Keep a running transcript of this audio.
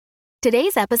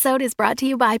Today's episode is brought to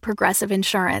you by Progressive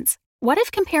Insurance. What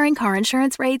if comparing car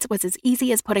insurance rates was as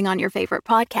easy as putting on your favorite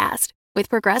podcast? With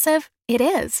Progressive, it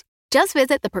is. Just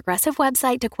visit the Progressive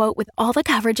website to quote with all the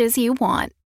coverages you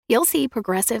want. You'll see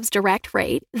Progressive's direct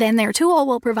rate, then their tool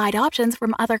will provide options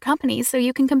from other companies so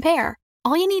you can compare.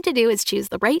 All you need to do is choose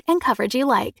the rate and coverage you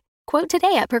like. Quote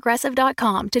today at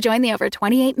Progressive.com to join the over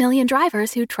 28 million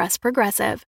drivers who trust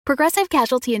Progressive. Progressive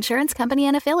Casualty Insurance Company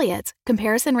and Affiliates.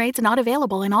 Comparison rates not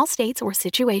available in all states or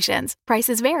situations.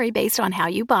 Prices vary based on how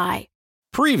you buy.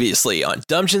 Previously on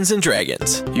Dungeons &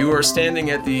 Dragons. You are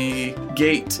standing at the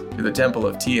gate to the Temple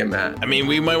of Tiamat. I mean,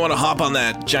 we might want to hop on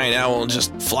that giant owl and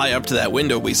just fly up to that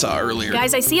window we saw earlier.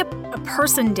 Guys, I see a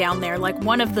person down there, like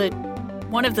one of the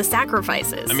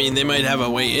sacrifices. I mean, they might have a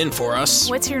way in for us.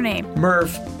 What's your name?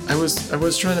 Merv, I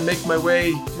was trying to make my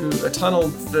way through a tunnel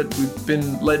that we've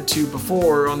been led to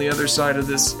before on the other side of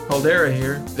this caldera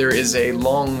here. There is a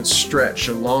long stretch,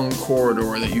 a long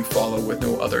corridor that you follow with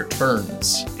no other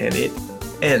turns, and it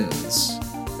ends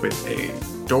with a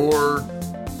door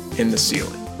in the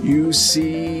ceiling. You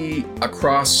see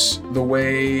across the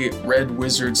way Red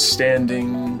Wizard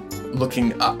standing,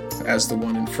 looking up as the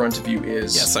one in front of you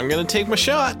is. Yes, I'm gonna take my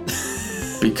shot.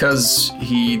 Because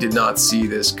he did not see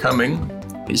this coming,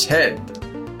 his head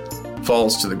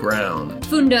falls to the ground.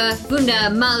 Funda,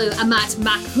 Malu, Amat,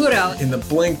 Makhuro. In the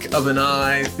blink of an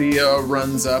eye, Thea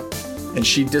runs up and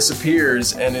she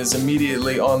disappears and is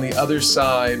immediately on the other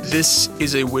side. This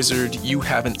is a wizard you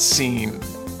haven't seen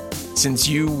since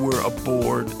you were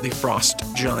aboard the Frost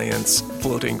Giant's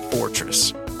floating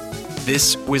fortress.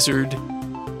 This wizard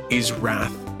is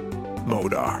Wrath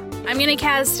Modar. I'm going to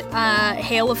cast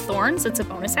Hail of Thorns. It's a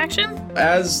bonus action.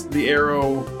 As the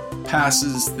arrow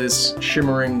passes this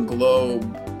shimmering globe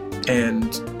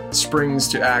and springs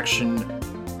to action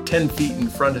 10 feet in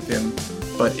front of him,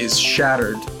 but is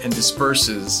shattered and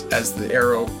disperses as the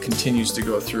arrow continues to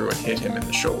go through and hit him in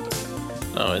the shoulder.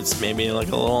 Oh, it's maybe like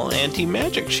a little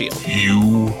anti-magic shield.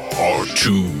 You are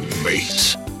too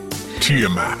late.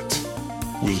 Tiamat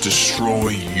will destroy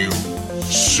you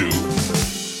soon.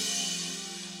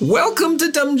 Welcome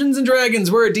to Dungeons & Dragons.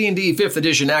 We're a D&D 5th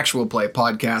edition actual play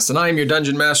podcast, and I'm your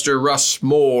Dungeon Master, Russ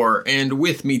Moore. And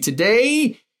with me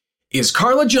today is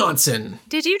Carla Johnson.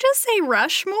 Did you just say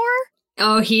Rushmore?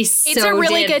 Oh, It's a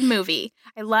really good movie.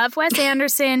 I love Wes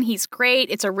Anderson. He's great.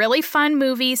 It's a really fun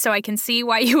movie, so I can see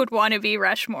why you would want to be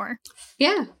Rushmore.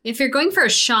 Yeah, if you're going for a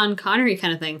Sean Connery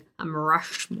kind of thing, I'm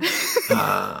Rushmore.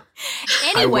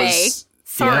 Anyway,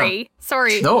 sorry.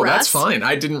 No, Russ. that's fine.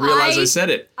 I didn't realize I said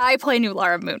it. I play New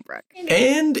Lara Moonbrook.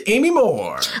 And Amy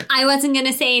Moore. I wasn't going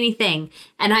to say anything,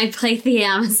 and I play the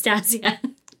Anastasia.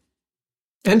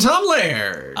 And Tom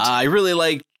Laird. I really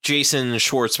like Jason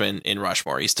Schwartzman in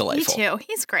Rushmore. He's delightful. Me too.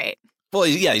 He's great. Well,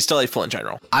 he's delightful in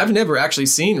general. I've never actually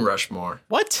seen Rushmore.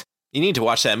 What? You need to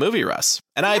watch that movie, Russ.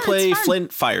 And I play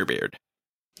Flint Firebeard.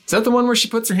 Is that the one where she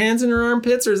puts her hands in her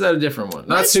armpits, or is that a different one?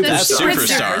 Not Superstar. That's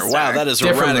Superstar. Wow, that is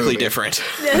Different radically movie. different.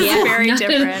 That's very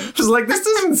different. I was like, this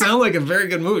doesn't sound like a very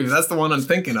good movie. That's the one I'm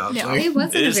thinking of. No. Like, It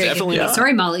wasn't It a is very good definitely movie. not.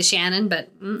 Sorry, Molly Shannon, but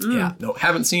yeah, no,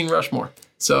 haven't seen Rushmore.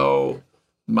 So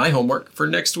my homework for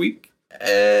next week.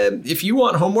 If you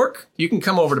want homework, you can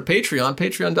come over to Patreon,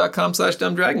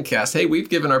 patreon.com/dumbdragoncast. Hey, we've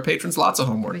given our patrons lots of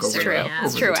homework over true. the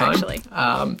It's true, time. actually.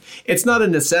 It's not a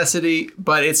necessity,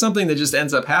 but it's something that just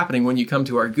ends up happening when you come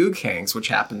to our Goog Hangs, which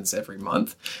happens every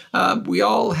month. We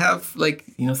all have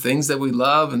things that we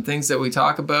love and things that we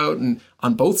talk about, and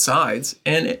on both sides,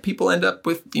 and people end up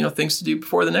with things to do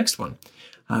before the next one.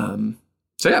 So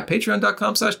yeah,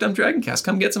 patreon.com/dumbdragoncast.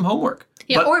 Come get some homework.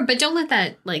 yeah. But don't let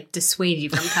that dissuade you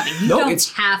from coming. You No, don't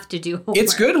have to do homework.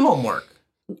 It's good homework.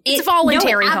 It's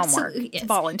voluntary no, homework. absolutely, It's yes.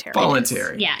 voluntary.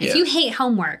 Voluntary. Yeah, if you hate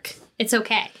homework, it's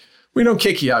okay. We don't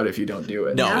kick you out if you don't do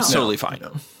it. No, it's totally fine.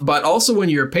 No. But also when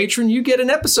you're a patron, you get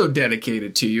an episode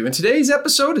dedicated to you. And today's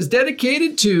episode is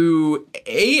dedicated to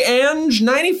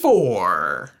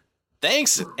Ange94.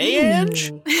 Thanks,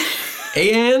 Ange.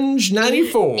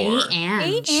 Ange94.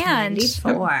 And Ange.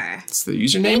 94. It's the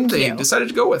username Thank they you. decided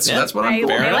to go with, so Yeah, that's what I'm I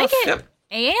going with. like it. Yep.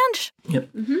 Ange. Yep.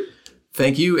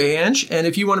 Thank you, Ange. And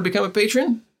if you want to become a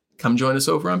patron, come join us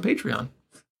over on Patreon.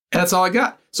 That's all I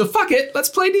got. So fuck it, let's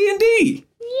play D&D.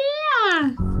 Yeah.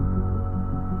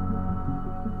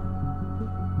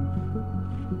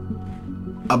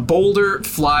 A boulder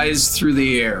flies through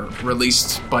the air,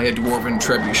 released by a dwarven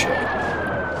trebuchet.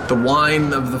 The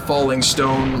whine of the falling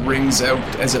stone rings out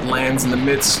as it lands in the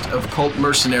midst of cult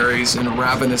mercenaries and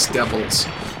ravenous devils.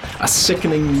 A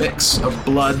sickening mix of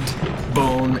blood,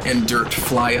 bone, and dirt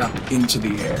fly up into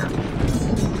the air.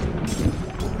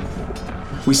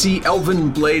 We see elven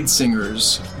blade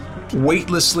singers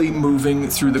weightlessly moving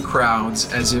through the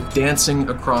crowds as if dancing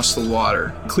across the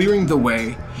water, clearing the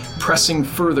way, pressing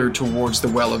further towards the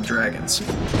Well of Dragons.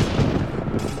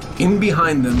 In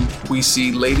behind them, we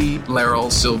see Lady Laeral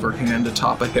Silverhand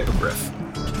atop a hippogriff.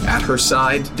 At her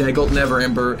side, Daggelt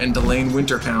Neverember and Delane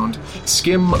Winterhound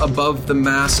skim above the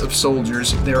mass of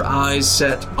soldiers, their eyes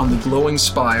set on the glowing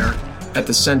spire at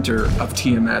the center of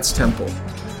Tiamat's temple.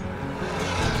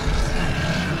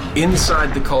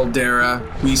 Inside the caldera,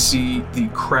 we see the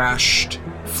crashed,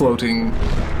 floating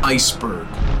iceberg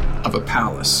of a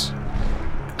palace.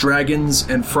 Dragons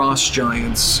and frost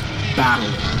giants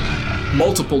battling.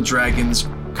 Multiple dragons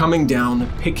coming down,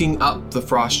 picking up the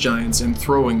frost giants and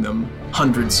throwing them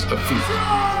hundreds of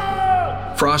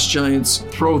feet. Frost giants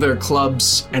throw their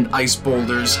clubs and ice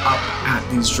boulders up at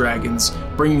these dragons,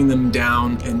 bringing them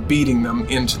down and beating them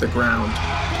into the ground.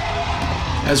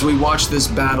 As we watch this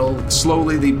battle,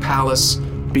 slowly the palace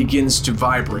begins to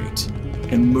vibrate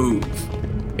and move.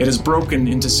 It is broken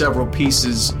into several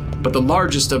pieces, but the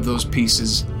largest of those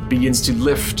pieces begins to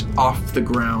lift off the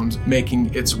ground,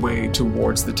 making its way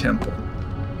towards the temple.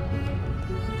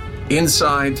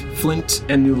 Inside, Flint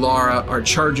and Nulara are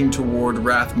charging toward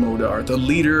Rathmodar, the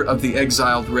leader of the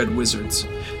exiled Red Wizards.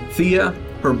 Thea,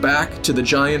 her back to the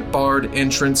giant barred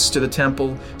entrance to the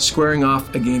temple, squaring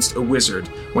off against a wizard,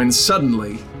 when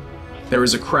suddenly there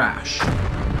is a crash.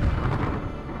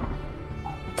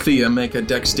 Thea, make a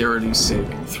dexterity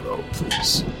saving throw,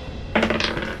 please.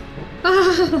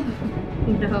 Oh,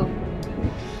 no.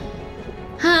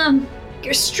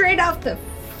 You're straight off the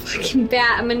fucking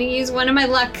bat. I'm gonna use one of my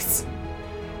lucks.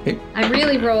 Hey. I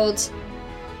really rolled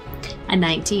a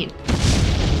 19.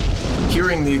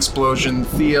 Hearing the explosion,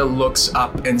 Thea looks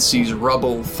up and sees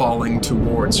rubble falling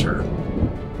towards her.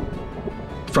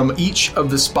 From each of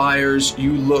the spires,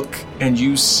 you look and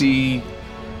you see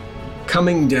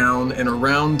coming down and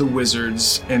around the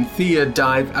wizards, and Thea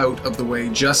dive out of the way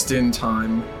just in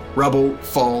time, rubble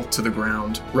fall to the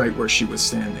ground right where she was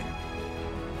standing.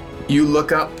 You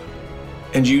look up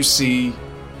and you see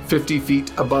 50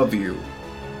 feet above you,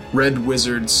 red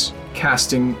wizards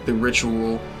casting the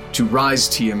ritual to rise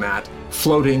Tiamat,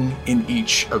 floating in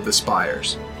each of the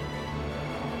spires.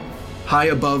 High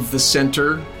above the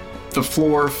center, the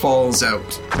floor falls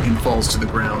out and falls to the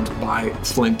ground by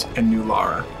Flint and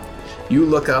Nulara. You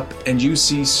look up and you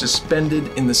see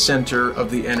suspended in the center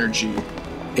of the energy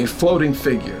a floating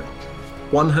figure,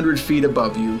 100 feet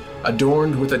above you,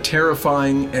 adorned with a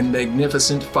terrifying and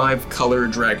magnificent 5-color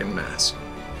dragon mask.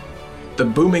 The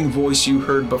booming voice you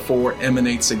heard before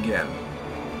emanates again.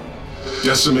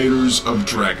 Decimators of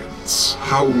dragons,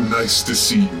 how nice to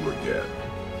see you again.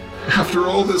 After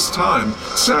all this time,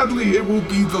 sadly it will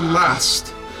be the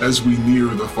last as we near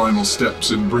the final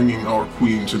steps in bringing our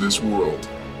queen to this world.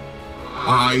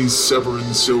 I,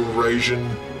 Severin Silverasian,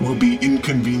 will be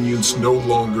inconvenienced no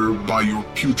longer by your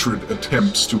putrid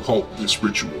attempts to halt this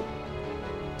ritual.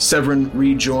 Severin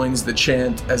rejoins the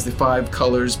chant as the 5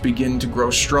 colors begin to grow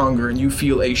stronger and you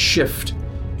feel a shift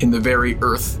in the very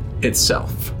earth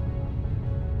itself.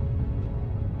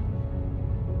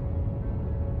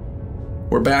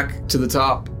 We're back to the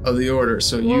top of the order,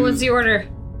 so What was the order?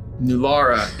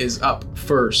 Nulara is up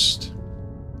first.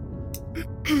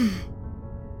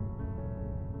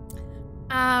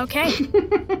 Okay.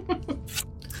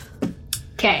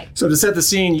 Okay. So to set the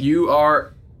scene, you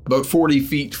are about 40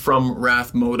 feet from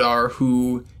Rathmodar,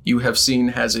 who you have seen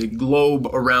has a globe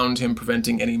around him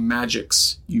preventing any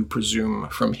magics, you presume,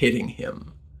 from hitting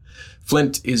him.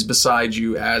 Flint is beside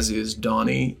you, as is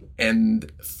Donnie,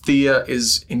 and Thea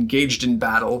is engaged in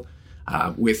battle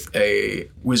with a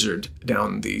wizard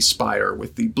down the spire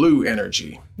with the blue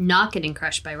energy. Not getting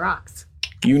crushed by rocks.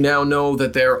 You now know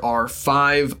that there are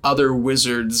 5 other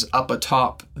wizards up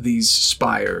atop these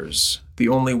spires. The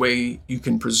only way you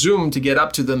can presume to get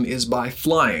up to them is by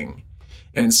flying,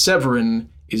 and Severin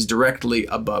is directly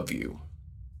above you.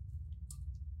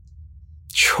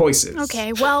 Choices.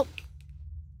 Okay, well...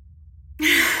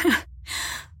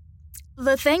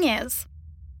 The thing is,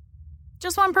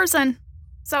 just one person,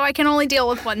 so I can only deal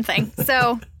with one thing.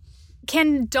 So,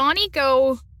 can Donnie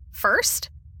go first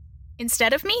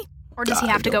instead of me? Or does he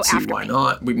have to go after me? Why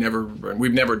not? We've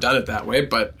never done it that way,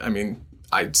 but I mean,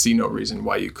 I see no reason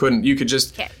why you couldn't. You could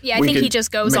just... Okay. Yeah, I think he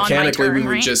just goes on my turn, mechanically, we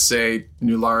would right? just say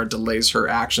Nulara delays her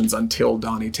actions until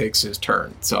Donnie takes his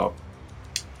turn. So...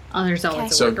 Oh, there's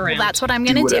always So- a workaround. Well, that's what I'm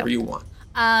going do to whatever do. you want.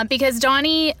 Because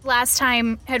Donnie last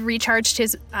time had recharged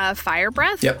his fire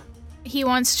breath. Yep. He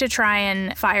wants to try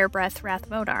and fire breath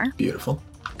Rathmodar. Beautiful.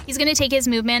 He's going to take his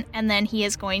movement, and then he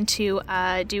is going to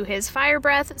do his fire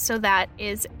breath, so that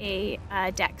is a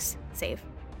dex save.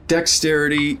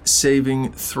 Dexterity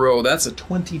saving throw. That's a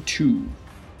 22.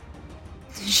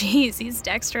 Jeez, he's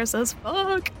dexterous as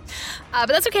fuck. But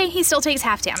that's okay. He still takes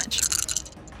half damage.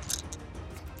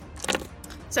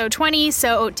 So 20,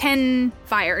 so 10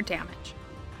 fire damage.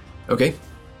 Okay.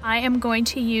 I am going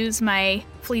to use my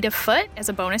fleet of foot as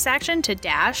a bonus action to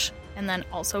dash and then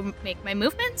also make my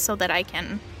movement so that I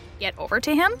can get over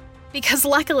to him. Because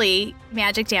luckily,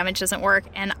 magic damage doesn't work,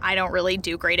 and I don't really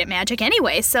do great at magic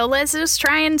anyway, so let's just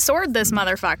try and sword this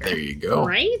motherfucker. There you go.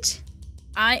 Right?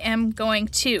 I am going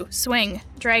to swing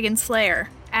Dragon Slayer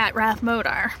at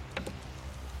Rathmodar.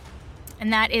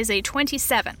 And that is a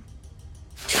 27.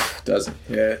 Doesn't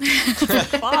hit.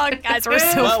 Fuck, guys, we're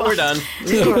so Well, fucked. we're done.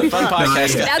 Fun podcast,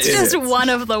 guys. That's It just hits. one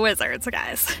of the wizards,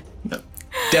 guys. No,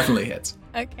 definitely hits.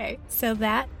 Okay, so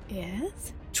that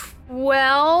is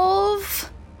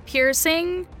 12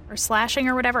 piercing or slashing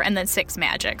or whatever, and then 6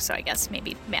 magic. So I guess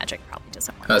maybe magic probably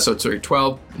doesn't work. So, sorry,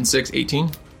 12 and 6, 18.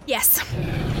 Yes.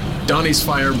 Donnie's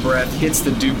fire breath hits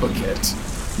the duplicate.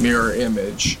 Mirror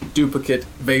image. Duplicate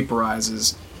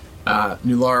vaporizes.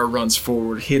 Nulara runs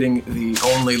forward, hitting the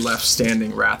only left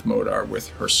standing Rathmodar with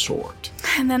her sword.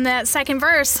 And then that second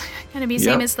verse, gonna be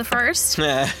same Yep. as the first.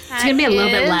 It's gonna be a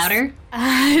little bit louder.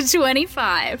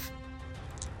 25.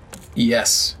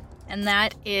 Yes. And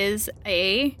that is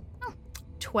a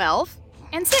 12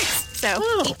 and 6. So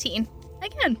Oh. 18.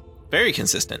 Again. Very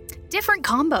consistent. Different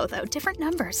combo, though. Different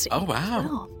numbers. Oh, wow.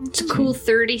 12. It's a cool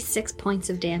 36 points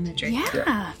of damage right there.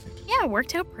 Yeah, it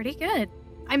worked out pretty good.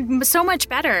 I'm so much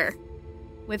better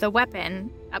with a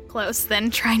weapon up close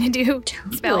than trying to do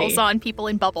spells on people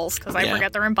in bubbles, because I Yeah.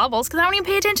 forget they're in bubbles, because I don't even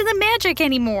pay attention to magic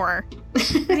anymore.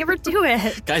 I never do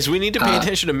it. Guys, we need to pay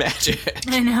attention to magic.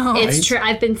 I know. It's true.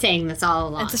 I've been saying this all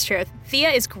along. That's the truth.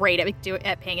 Thea is great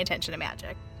at paying attention to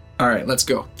magic. All right, let's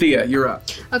go. Thea, you're up.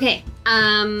 Okay.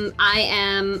 I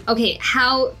am. Okay.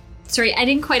 How? Sorry, I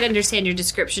didn't quite understand your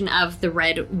description of the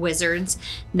red wizards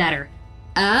that are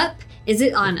up. Is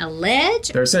it on a ledge?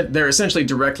 They're essentially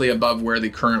directly above where the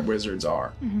current wizards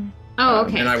are. Oh,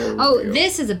 okay. and I will Oh, reveal.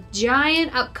 this is a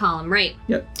giant up column, right?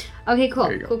 Yep. Okay, cool.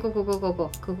 There you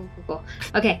go. Cool.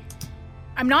 Okay.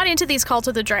 I'm not into these Cult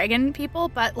of the Dragon people,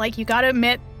 but like you gotta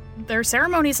admit, their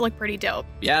ceremonies look pretty dope.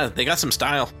 Yeah, they got some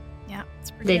style. Yeah, it's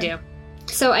pretty They good.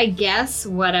 do. So I guess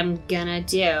what I'm gonna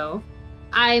do,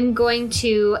 I'm going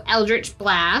to Eldritch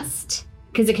Blast,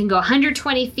 because it can go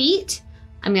 120 feet.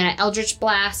 I'm gonna Eldritch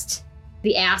Blast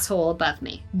the asshole above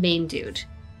me. Main dude.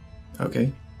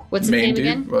 Okay. What's his Main name dude?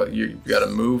 again? Well, you got to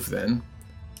move then,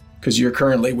 because you're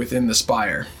currently within the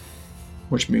spire,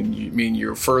 which mean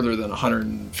you're further than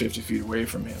 150 feet away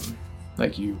from him.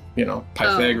 Like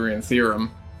Pythagorean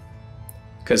theorem.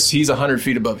 Because he's 100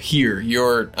 feet above here,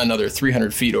 you're another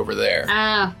 300 feet over there.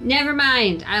 Ah, never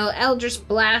mind. I'll Eldritch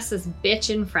Blast this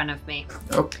bitch in front of me.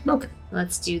 Okay.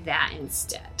 Let's do that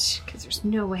instead, because there's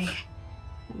no way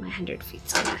that my 100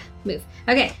 feet's gonna move.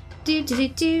 Okay.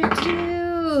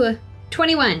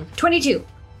 21. 22.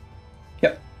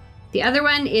 Yep. The other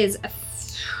one is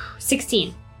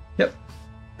 16. Yep.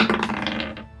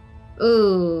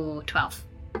 Ooh, 12.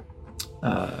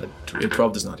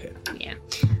 12 does not hit. Yeah.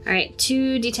 All right,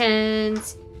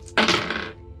 2d10s.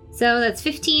 So that's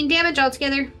 15 damage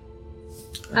altogether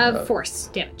of force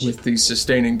damage. With the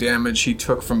sustaining damage he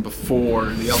took from before,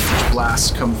 the Eldritch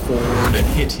Blasts come forward and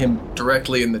hit him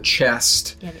directly in the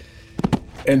chest Get it.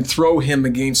 and throw him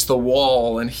against the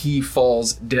wall, and he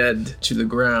falls dead to the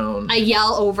ground. I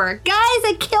yell over, guys,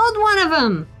 I killed one of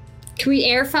them. Can we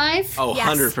air 5? Oh, Yes.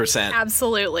 100%.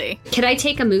 Absolutely. Can I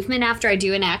take a movement after I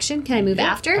do an action? Can I move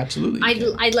after? absolutely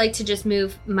you can. I'd like to just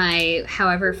move my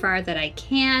however far that I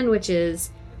can, which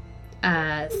is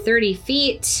 30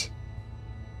 feet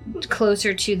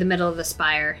closer to the middle of the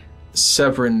spire.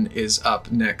 Severin is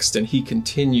up next, and he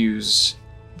continues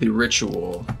the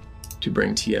ritual to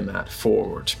bring Tiamat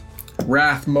forward.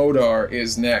 Rathmodar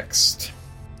is next.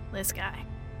 This guy.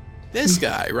 This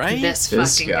guy, right? This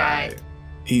This fucking guy.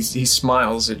 He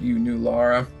smiles at you,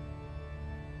 Nulara.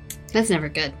 That's never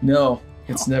good. No,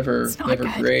 it's never it's not never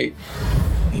good. great.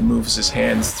 He moves his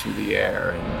hands through the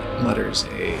air and mutters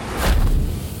a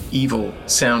evil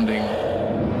sounding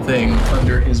thing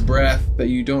under his breath that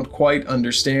you don't quite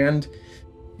understand.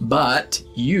 But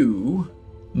you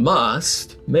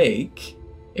must make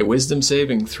a wisdom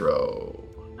saving throw.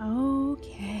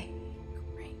 Okay.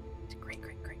 Great.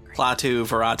 Klaatu,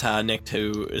 Verata,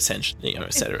 Niktu, essentially,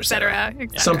 et cetera, et cetera.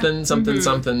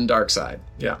 Something dark side.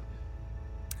 Yeah.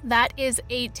 That is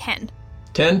a 10.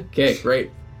 10? Okay,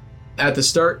 great. At the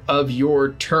start of your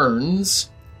turns,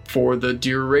 for the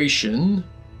duration,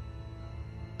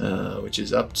 which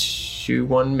is up to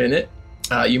 1 minute,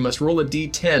 you must roll a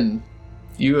d10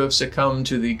 You have succumbed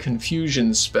to the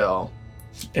confusion spell.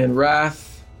 And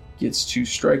Wrath gets to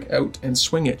strike out and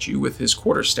swing at you with his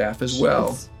quarterstaff as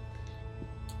well.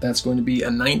 That's going to be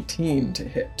a 19 to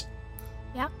hit.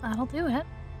 Yeah, that'll do it.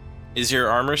 Is your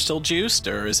armor still juiced,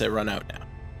 or is it run out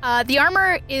now? The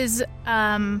armor is,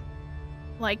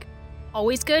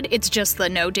 always good. It's just the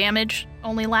no damage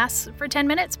only lasts for 10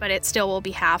 minutes, but it still will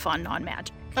be half on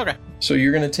non-magic. Okay. So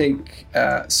you're going to take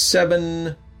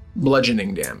 7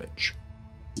 bludgeoning damage.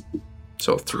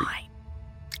 So 3. Fine.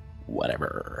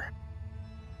 Whatever.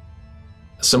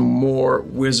 Some more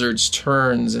wizards'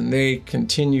 turns, and they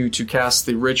continue to cast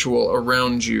the ritual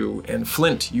around you. And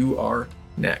Flint, you are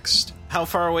next. How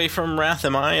far away from Wrath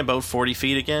am I? About 40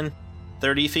 feet again?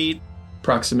 30 feet?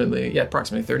 Approximately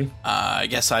 30. I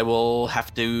guess I will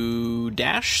have to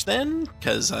dash then,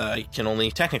 because I can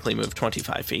only technically move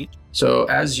 25 feet. So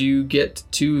as you get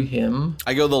to him...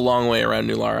 I go the long way around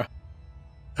New Lara.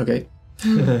 Okay.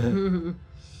 No,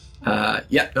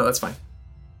 that's fine.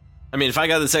 I mean, if I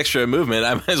got this extra movement,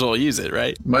 I might as well use it,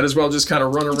 right? Might as well just kind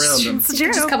of run around him. It's true.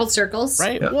 Just a couple circles.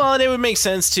 Right? Yeah. Well, and it would make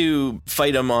sense to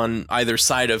fight him on either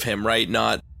side of him, right?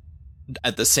 Not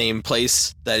at the same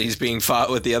place that he's being fought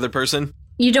with the other person.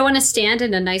 You don't want to stand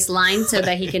in a nice line so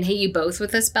that he can hit you both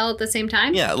with a spell at the same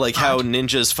time? Yeah, like how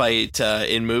ninjas fight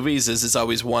in movies is it's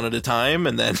always one at a time,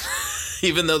 and then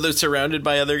even though they're surrounded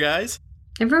by other guys.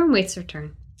 Everyone waits their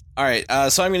turn. All right,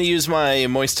 so I'm going to use my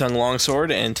Moist Tongue Longsword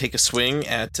and take a swing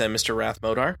at Mr.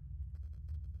 Rathmodar.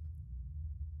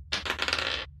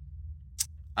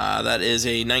 That is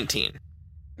a 19.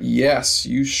 Yes,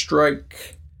 you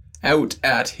strike out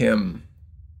at him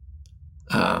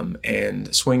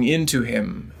and swing into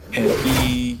him, and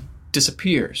he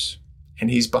disappears, and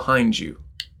he's behind you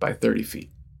by 30 feet.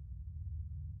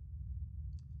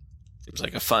 Seems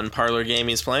like a fun parlor game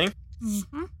he's playing.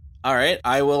 Mm-hmm. All right,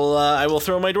 I will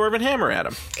throw my Dwarven Hammer at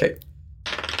him. Okay.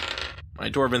 My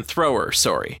Dwarven Thrower,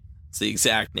 sorry. It's the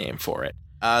exact name for it.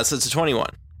 So it's a 21.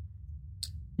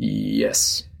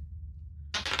 Yes.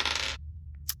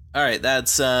 All right,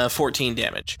 that's 14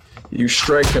 damage. You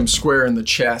strike him square in the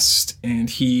chest, and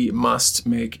he must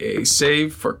make a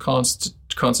save for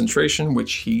concentration,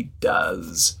 which he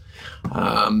does.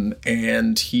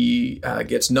 And he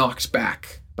gets knocked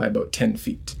back by about 10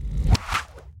 feet.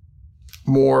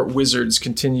 More wizards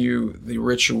continue the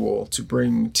ritual to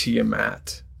bring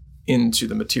Tiamat into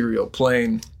the material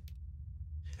plane.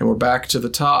 And we're back to the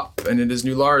top, and it is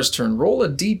New Lara's turn. Roll a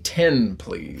d10,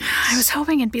 please. I was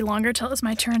hoping it'd be longer till it was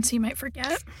my turn, so you might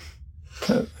forget.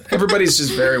 Everybody's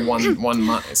just very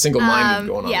single-minded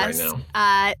going on yes. right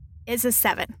now. It's a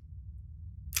 7.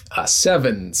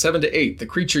 7 to 8. The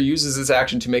creature uses its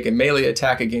action to make a melee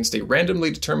attack against a randomly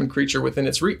determined creature within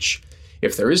its reach.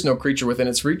 If there is no creature within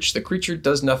its reach, the creature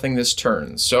does nothing this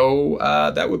turn. So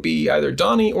that would be either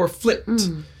Donnie or Flint.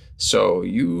 So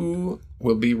you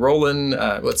will be rolling,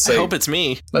 let's say... I hope it's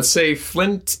me. Let's say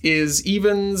Flint is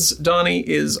evens, Donnie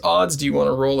is odds. Do you want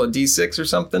to roll a d6 or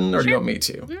something, or do you want me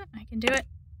to? I can do it.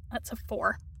 That's a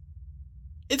 4.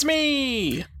 It's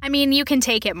me! I mean, you can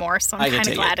take it more, so I'm kind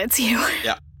of glad it's you.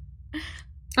 Yeah.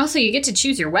 Also, you get to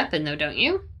choose your weapon, though, don't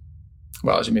you?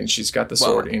 Well, I mean, she's got the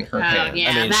sword in her hand. Yeah,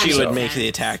 I mean, that she would makes make the sense.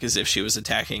 attack as if she was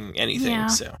attacking anything, Yeah.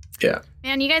 so... Yeah.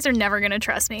 Man, you guys are never going to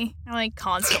trust me. I'm like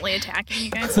constantly attacking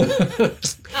you guys.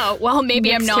 Oh, well,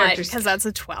 maybe Next I'm not, character's- because that's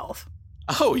a 12.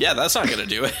 Oh, yeah, that's not going to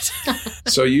do it.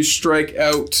 So you strike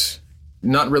out,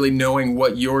 not really knowing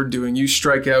what you're doing. You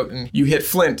strike out and you hit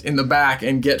Flint in the back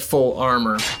and get full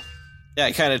armor. Yeah,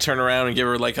 I kind of turn around and give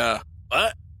her like a,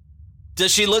 what? Does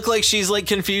she look like she's like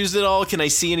confused at all? Can I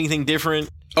see anything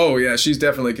different? Oh, yeah, she's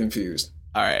definitely confused.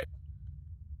 All right.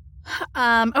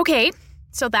 Okay,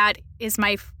 so that is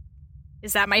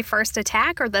is that my first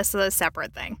attack, or this is a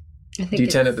separate thing? I think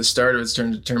D10 at the start of its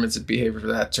turn determines its behavior for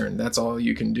that turn. That's all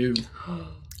you can do.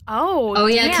 Oh,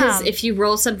 yeah, because damn. if you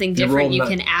roll something You roll different, you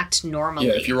nine. can act normally.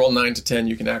 Yeah, if you roll 9 to 10,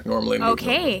 you can act normally. And move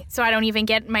normally. Okay, so I don't even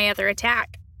get my other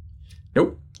attack.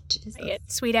 Nope. I get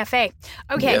sweet FA.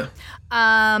 Okay.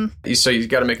 Yeah. So you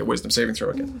got to make a wisdom saving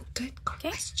throw again. Good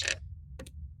question.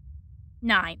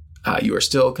 9. You are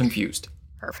still confused.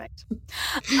 Perfect.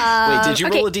 Wait, did you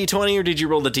roll a d20 or did you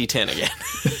roll the d10 again?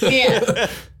 Yeah.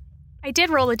 I did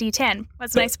roll a d10.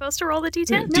 Wasn't I supposed to roll the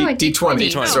d10? No, I did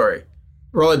D20. 20. Sorry.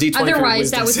 Roll a D20 for your Otherwise,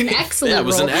 wisdom that was an save. excellent Yeah, it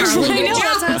was roll. an excellent Carly. I know, roll.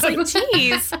 that's why I was like,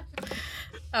 jeez.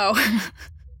 Oh.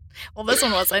 Well, this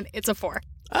one wasn't. It's a 4.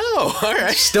 Oh, all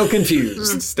right. Still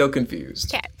confused. Still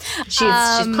confused. Okay.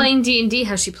 She's playing D&D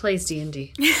how she plays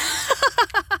D&D.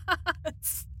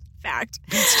 Fact.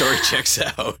 Story checks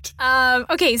out.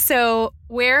 Okay, so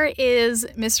where is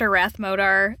Mr.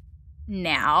 Rathmodar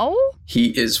now?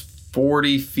 He is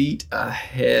 40 feet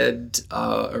ahead,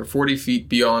 or 40 feet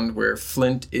beyond where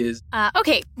Flint is.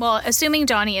 Okay, well, assuming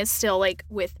Donnie is still, like,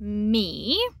 with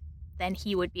me, then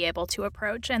he would be able to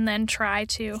approach and then try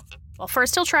to... Well,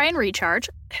 first he'll try and recharge.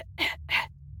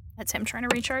 That's him trying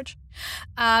to recharge,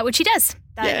 which he does.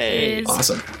 That is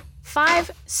awesome.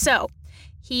 5. So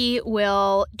he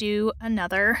will do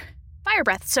another fire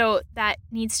breath. So that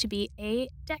needs to be a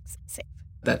dex save.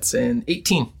 That's an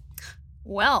 18.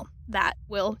 Well, that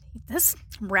will... This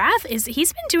Wrath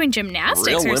he's been doing gymnastics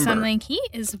Real or limber. something. He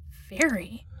is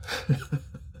very,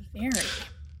 very...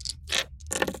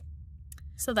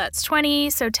 So that's 20,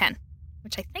 so 10,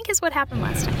 which I think is what happened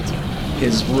last time, too.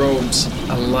 His robes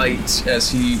alight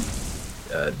as he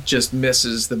just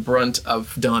misses the brunt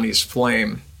of Donnie's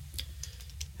flame.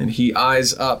 And he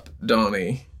eyes up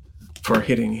Donnie for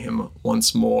hitting him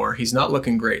once more. He's not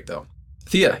looking great, though.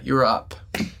 Thea, you're up.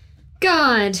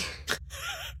 God.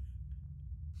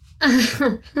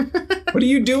 What are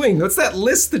you doing? What's that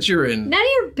list that you're in? None of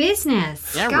your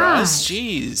business. Yeah, God. Russ,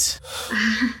 jeez.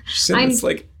 She's in this,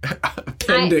 like,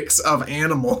 appendix of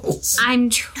animals. I'm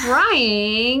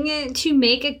trying to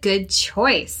make a good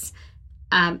choice.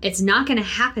 It's not going to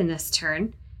happen this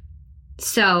turn.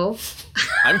 So...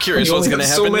 I'm curious You what's only going to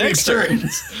have so happen many next turn.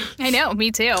 turns. I know,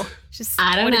 me too. Just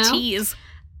I don't what know. a tease.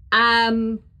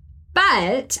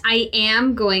 But I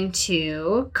am going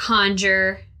to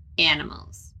conjure animals.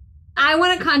 I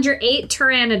want to conjure 8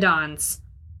 pteranodons.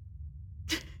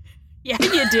 Yeah,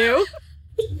 you do.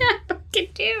 Yeah, I fucking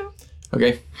do.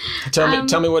 Okay.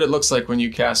 Tell me what it looks like when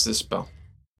you cast this spell.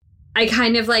 I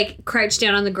kind of like crouch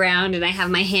down on the ground and I have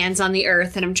my hands on the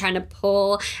earth and I'm trying to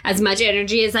pull as much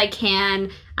energy as I can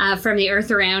from the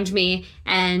earth around me.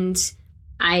 And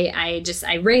I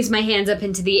raise my hands up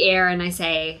into the air and I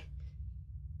say,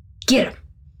 get him.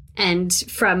 And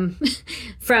from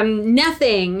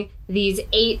nothing, these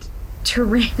 8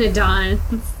 pteranodons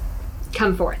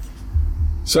come forth.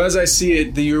 So as I see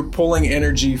it, you're pulling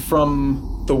energy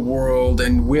from the world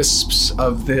and wisps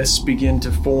of this begin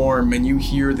to form and you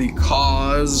hear the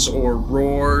caws or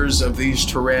roars of these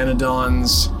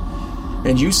pteranodons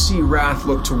and you see Wrath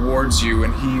look towards you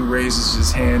and he raises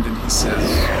his hand and he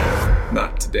says,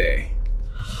 not today.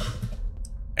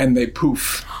 And they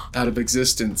poof out of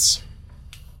existence.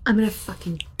 I'm gonna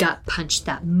fucking gut punch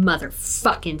that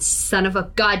motherfucking son of a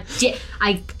goddamn...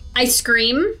 I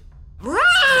scream.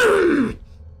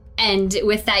 And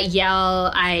with that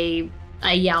yell, I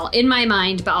yell in my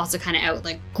mind, but also kind of out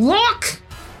like, Guac!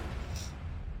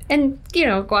 And, you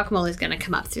know, Guacamole's gonna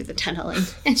come up through the tunnel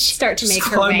and start to make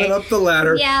her way. Climbing up the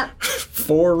ladder. Yeah.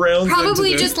 4 rounds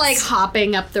Probably into just this. like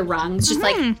hopping up the rungs. Just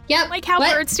like, yep. Like how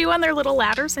what? birds do on their little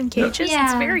ladders and cages. Yeah.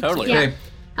 It's very Totally. cute. Yeah.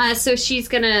 Okay. So she's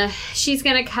gonna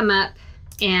come up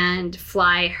and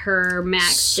fly her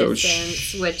max So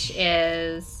distance, which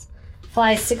is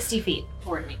fly 60 feet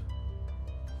toward me.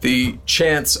 The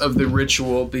chants of the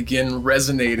ritual begin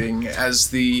resonating as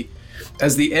the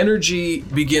energy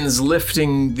begins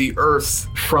lifting the earth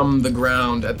from the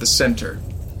ground at the center.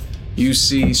 You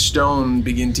see stone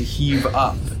begin to heave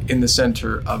up in the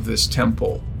center of this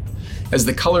temple as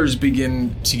the colors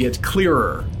begin to get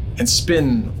clearer and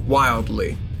spin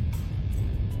wildly.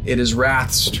 It is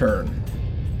Wrath's turn.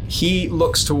 He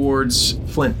looks towards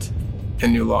Flint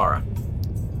and Nulara.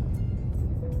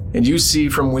 And you see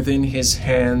from within his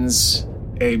hands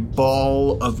a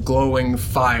ball of glowing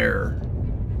fire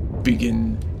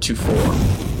begin to form.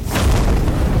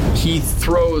 He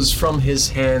throws from his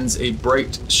hands a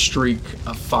bright streak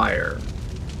of fire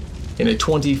in a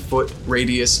 20-foot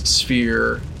radius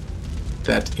sphere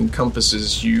that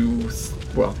encompasses you,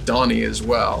 well, Donnie as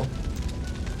well.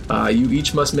 You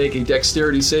each must make a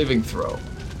dexterity saving throw.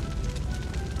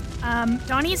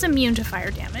 Donnie's immune to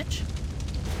fire damage.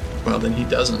 Well, then he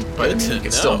doesn't, but Good to he can know.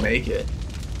 still make it.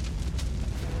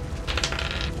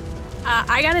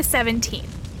 I got a 17.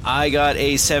 I got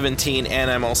a 17, and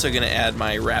I'm also going to add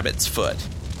my rabbit's foot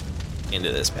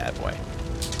into this bad boy.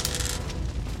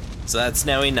 So that's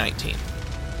now a 19.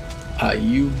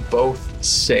 You both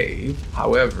save.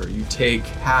 However, you take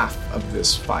half of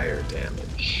this fire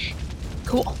damage,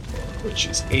 Cool. which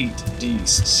is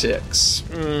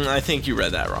 8d6. I think you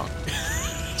read that wrong.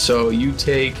 So you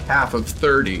take half of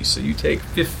 30, so you take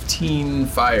 15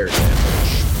 fire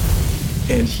damage.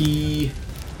 And he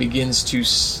begins to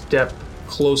step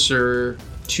closer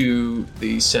to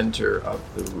the center of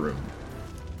the room.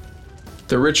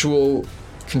 The ritual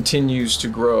continues to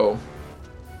grow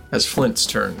as Flint's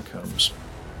turn comes.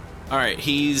 All right,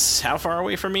 he's how far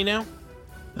away from me now?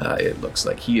 It looks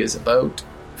like he is about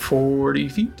 40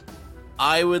 feet.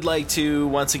 I would like to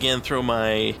once again throw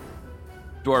my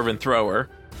Dwarven Thrower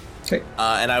Okay.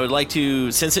 And I would like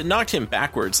to, since it knocked him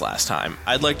backwards last time,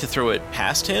 I'd like to throw it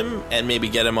past him and maybe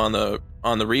get him on the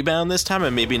rebound this time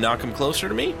and maybe knock him closer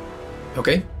to me.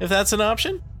 Okay. If that's an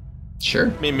option. Sure.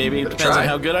 I mean, maybe it depends on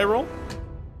how good I roll.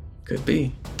 Could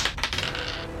be.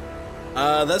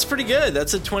 That's pretty good.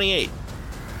 That's a 28.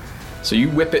 So you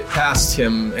whip it past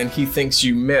him, and he thinks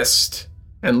you missed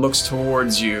and looks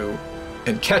towards you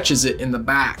and catches it in the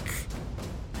back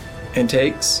and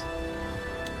takes.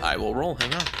 I will roll.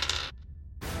 Hang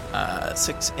on.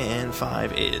 6 and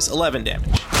 5 is 11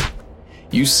 damage.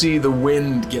 You see the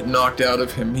wind get knocked out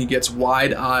of him. He gets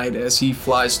wide-eyed as he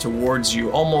flies towards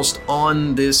you, almost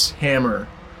on this hammer.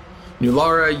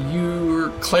 Nulara, your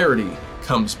clarity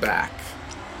comes back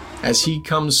as he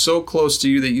comes so close to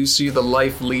you that you see the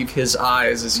life leave his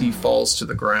eyes as he falls to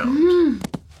the ground.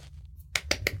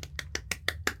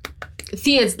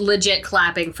 Thea's legit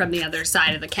clapping from the other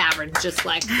side of the cavern, just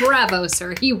like, bravo,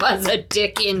 sir, he was a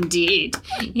dick indeed.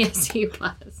 Yes, he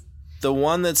was. The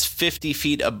one that's 50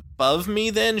 feet above me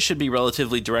then should be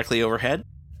relatively directly overhead?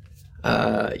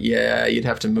 Yeah, you'd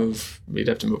have to move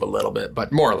a little bit,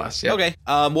 but more or less, yeah. Okay,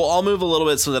 well, I'll move a little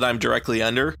bit so that I'm directly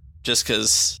under, just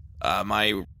because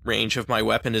my range of my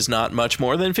weapon is not much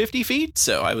more than 50 feet,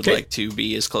 so I would like to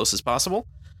be as close as possible.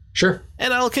 Sure.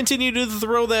 And I'll continue to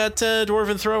throw that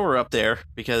dwarven thrower up there,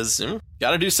 because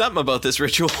gotta do something about this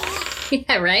ritual.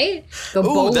 Yeah, right? Go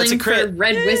bowling that's a for crit.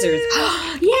 red wizards.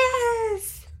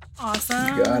 Yes!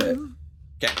 Awesome. You got it.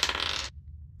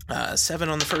 Okay. 7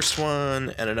 on the first one,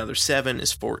 and another 7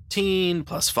 is 14,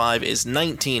 plus 5 is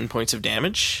 19 points of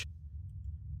damage.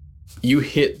 You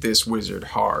hit this wizard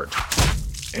hard,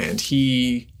 and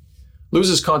he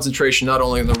loses concentration not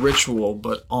only on the ritual,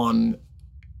 but on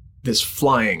this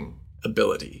flying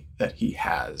ability that he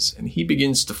has, and he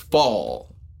begins to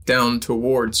fall down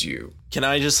towards you. Can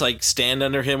I just, stand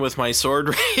under him with my sword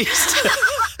raised?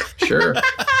 Sure.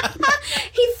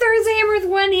 He throws a hammer with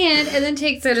one hand and then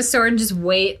takes out a sword and just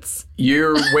waits.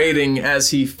 You're waiting as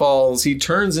he falls. He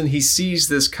turns and he sees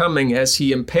this coming as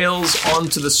he impales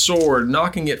onto the sword,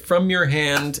 knocking it from your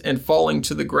hand and falling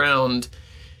to the ground,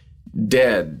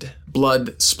 dead,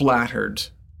 blood splattered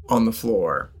on the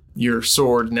floor. Your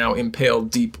sword now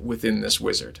impaled deep within this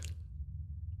wizard.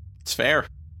 It's fair.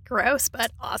 Gross,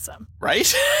 but awesome.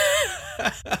 Right?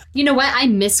 You know what? I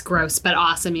miss gross, but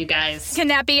awesome, you guys. Can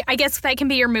that be, I guess that can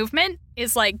be your movement,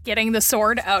 is getting the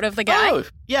sword out of the guy? Oh,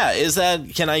 yeah.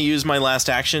 Can I use my last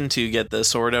action to get the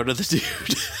sword out of the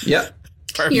dude? Yep.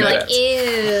 Perfect. You're like,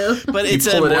 ew. But it's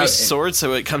a pull it out. moist sword,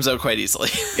 so it comes out quite easily.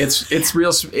 It's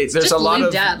real. There's just a lot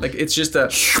of, lubed up. it's just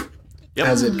a, Yep.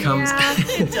 as it comes. Yeah,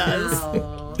 it does.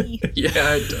 Oh.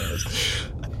 Yeah, it does.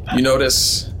 You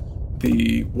notice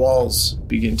the walls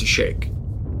begin to shake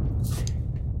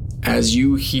as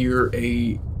you hear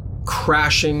a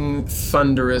crashing,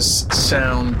 thunderous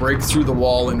sound break through the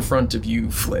wall in front of you,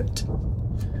 Flint.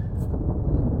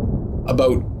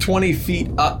 About 20 feet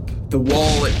up the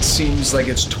wall, it seems like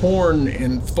it's torn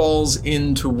and falls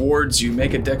in towards you.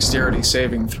 Make a dexterity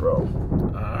saving throw.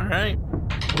 All right.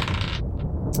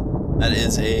 That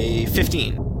is a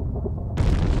 15.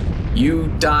 You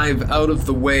dive out of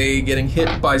the way, getting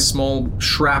hit by small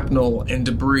shrapnel and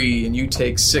debris, and you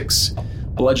take 6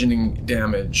 bludgeoning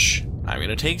damage. I'm going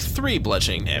to take 3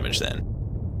 bludgeoning damage then.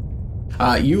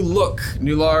 You look,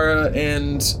 Nulara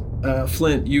and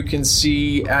Flint, you can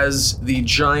see as the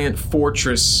giant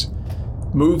fortress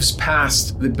moves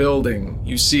past the building.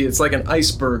 You see it's like an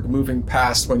iceberg moving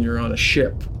past when you're on a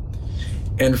ship.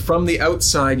 And from the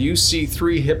outside, you see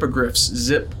 3 hippogriffs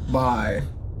zip by.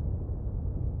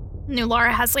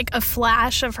 Nulara has a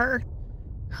flash of her.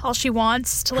 All she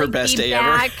wants to Her best be day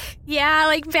back. ever.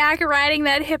 Yeah, back riding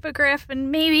that hippogriff, and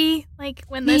maybe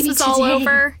when this is all today.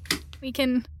 over, we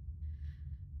can,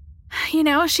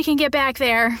 she can get back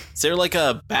there. Is there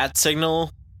a bat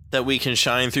signal that we can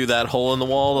shine through that hole in the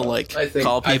wall to I think-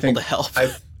 call I people think- to help?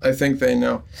 I think they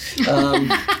know.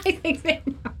 I think they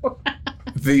know.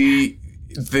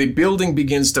 The building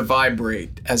begins to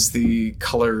vibrate as the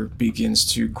color begins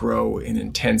to grow in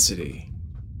intensity.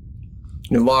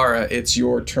 Nulara, it's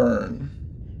your turn.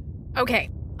 Okay,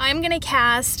 I'm going to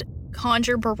cast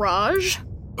Conjure Barrage,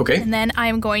 Okay. and then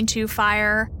I'm going to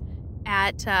fire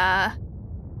at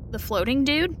the floating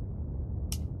dude.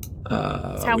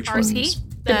 How Which far is he? one's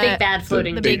The big bad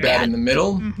floating. the big bad in the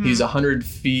middle? Mhm. He's 100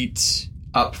 feet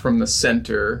up from the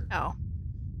center. Oh,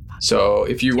 So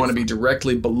if you want to be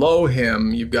directly below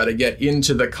him, you've got to get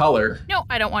into the color. no,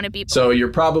 I don't want to be. So you're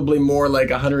probably more like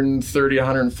 130,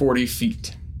 140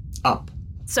 feet up.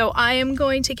 So I am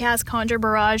going to cast Conjure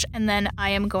Barrage, and then I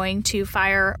am going to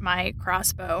fire my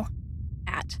crossbow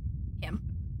at him.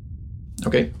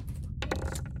 Okay.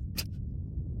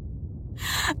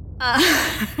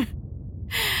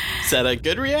 Is that a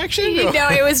good reaction? No,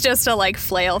 it was just a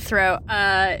flail throw.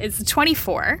 It's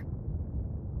 24.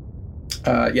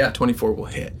 Yeah, 24 will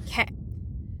hit. Okay.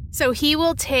 So he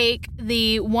will take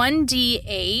the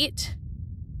 1d8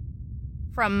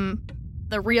 from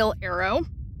the real arrow.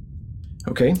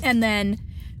 Okay. And then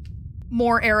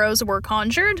more arrows were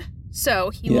conjured. So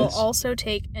he will also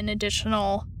take an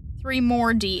additional 3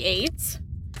 more d8s.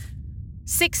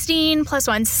 16 plus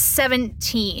 1,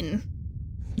 17.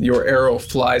 Your arrow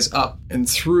flies up and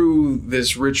through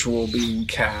this ritual being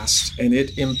cast, and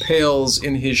it impales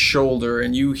in his shoulder,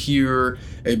 and you hear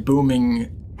a booming.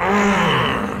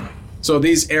 So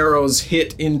these arrows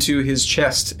hit into his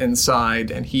chest and side,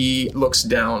 and he looks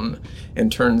down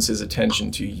and turns his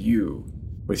attention to you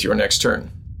with your next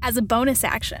turn. As a bonus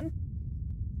action,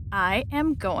 I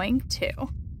am going to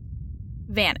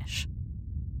vanish,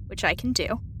 which I can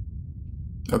do.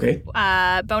 Okay.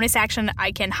 Bonus action,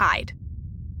 I can hide.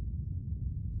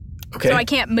 Okay. So I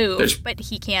can't move, but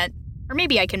he can't. Or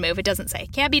maybe I can move, it doesn't say.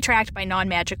 Can't be tracked by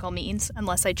non-magical means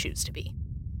unless I choose to be.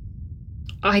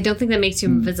 Oh, I don't think that makes you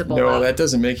invisible. No, that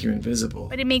doesn't make you invisible.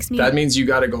 But it makes me... That means you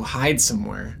gotta go hide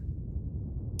somewhere.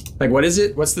 What is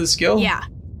it? What's the skill? Yeah.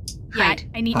 Hide. Yeah,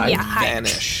 I need... Hide. Yeah, hide.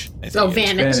 Vanish. I think Oh, it's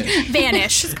vanish.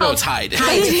 Vanish. No, it's hide. It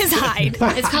is hide.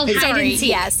 It's called hide Sorry, and seek.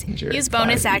 yes. Sure. Use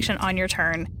bonus 5 feet. action on your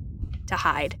turn to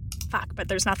hide. Fuck, but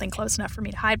there's nothing close enough for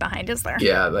me to hide behind, is there?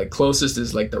 Yeah, closest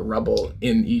is the rubble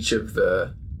in each of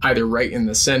the, either right in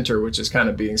the center, which is kind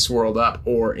of being swirled up,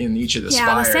 or in each of the Yeah,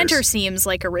 spires. the center seems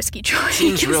like a risky choice.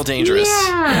 Seems real dangerous.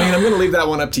 I mean, I'm going to leave that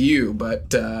one up to you,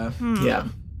 but yeah.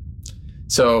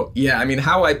 So, yeah, I mean,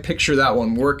 how I picture that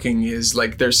one working is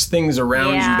there's things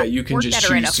around you that you can work just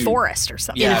better in a choose to. forest or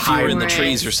something. Yeah, if you were in the Forest,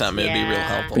 trees or something, it'd be real yeah.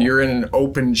 helpful. But you're in an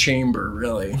open chamber,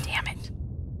 really. Damn it.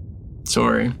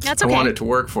 Sorry. That's I okay. want it to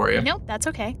work for you. Nope, that's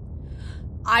okay.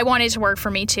 I want it to work for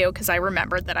me too, because I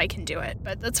remembered that I can do it,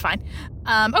 but that's fine.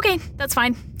 Okay, that's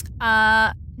fine.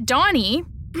 Donnie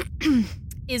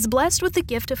is blessed with the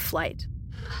gift of flight.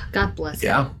 God bless.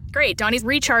 Yeah. Great. Donnie's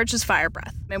recharged his fire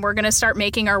breath. And we're going to start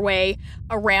making our way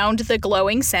around the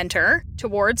glowing center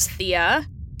towards Thea,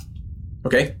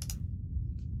 Okay.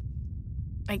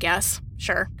 I guess.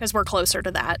 Sure, because we're closer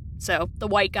to that. So the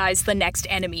white guy's the next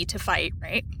enemy to fight,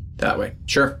 right? That way.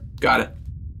 Sure. Got it.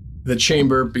 The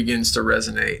chamber begins to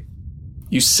resonate.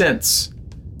 You sense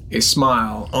a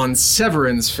smile on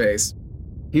Severin's face.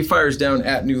 He fires down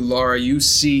at New Lara. You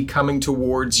see coming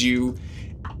towards you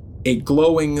a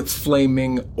glowing,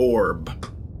 flaming orb.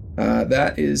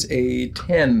 That is a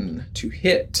 10 to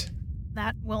hit.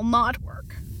 That will not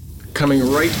work. Coming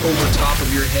right over top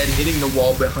of your head, hitting the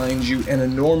wall behind you, an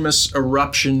enormous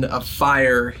eruption of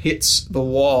fire hits the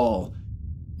wall,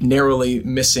 narrowly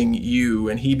missing you,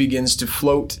 and he begins to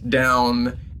float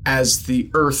down as the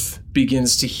earth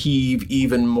begins to heave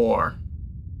even more,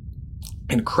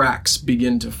 and cracks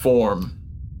begin to form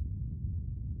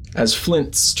as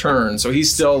flints turn. So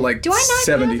he's still Do I not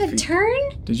 70 have a feet. turn?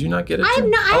 Did you not get a I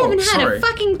turn? haven't had sorry. a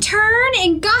fucking turn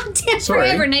in goddamn Sorry.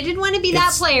 forever, and I didn't want to be that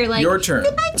It's player. your turn.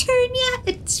 Is it my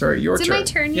turn yet? Sorry, your Is it turn. my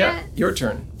turn Yeah, yet? your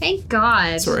turn. Thank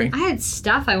God. Sorry. I had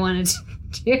stuff I wanted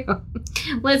to do.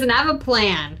 Listen, I have a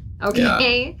plan.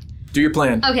 Okay. Do your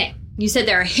plan. Okay. You said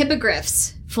there are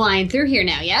hippogriffs flying through here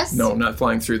now, yes? No, not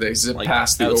flying through. They zip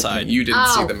past the outside. opening. You didn't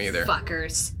see Oh, them either.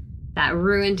 fuckers. That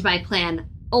ruined my plan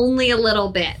only a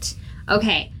little bit.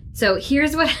 Okay, so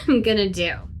here's what I'm gonna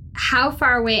do. How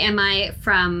far away am I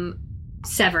from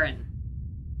Severin?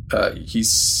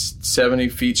 He's 70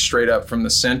 feet straight up from the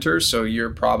center, so you're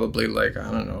probably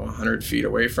 100 feet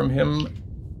away from him.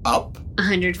 Up.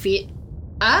 100 feet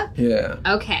up? Yeah.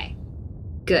 Okay,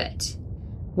 good.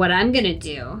 What I'm gonna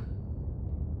do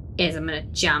is I'm gonna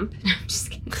jump. I'm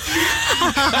just kidding.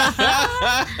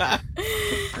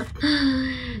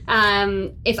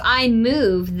 If I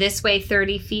move this way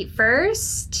 30 feet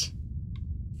first,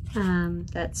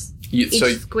 that's each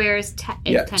square is 10.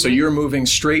 Yeah, so you're moving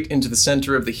straight into the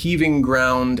center of the heaving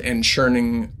ground and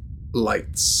churning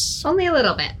lights. only a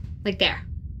little bit, like there.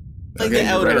 Like Okay, the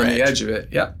you're right outer on the edge. edge of it.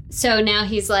 Yep, So now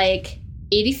he's 80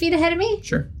 feet ahead of me?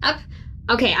 sure. Up.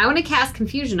 Okay, I want to cast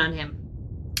confusion on him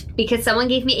because someone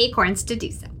gave me acorns to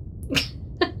do so.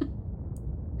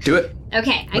 Do it.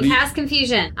 Okay, I What do you- cast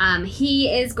confusion. He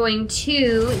is going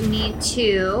to need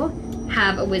to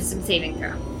have a wisdom saving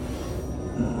throw.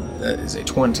 That is a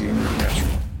 20 natural.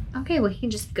 Okay, well, he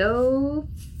can just go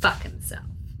fuck himself.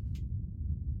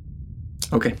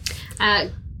 Okay.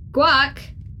 Guac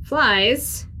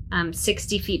flies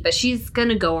 60 feet, but she's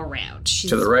gonna go around. She's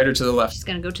To the right or to the left? She's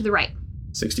gonna go to the right.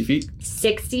 60 feet?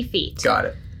 60 feet. Got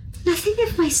it. Nothing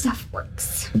if my stuff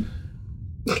works.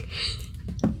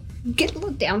 Get a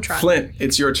little downtrodden. Flint,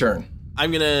 it's your turn.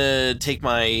 I'm going to take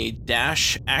my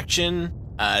dash action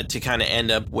to kind of end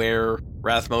up where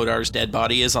Rathmodar's dead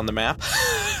body is on the map.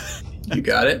 You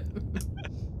got it.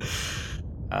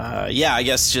 Yeah, I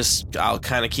guess just I'll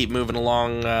kind of keep moving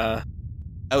along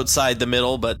outside the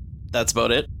middle, but that's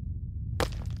about it.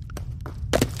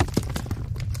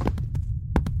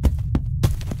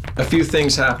 A few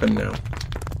things happen now.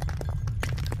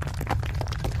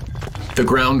 The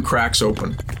ground cracks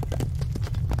open.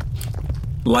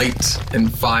 Light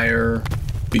and fire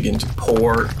begin to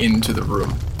pour into the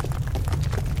room.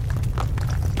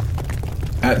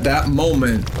 At that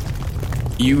moment,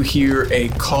 you hear a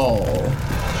call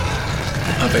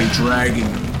of a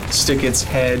dragon stick its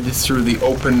head through the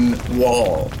open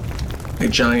wall. A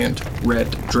giant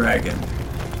red dragon.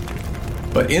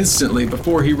 But instantly,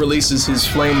 before he releases his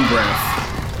flame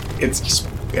breath, it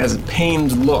has a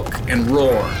pained look and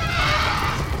roar.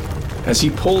 As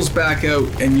he pulls back out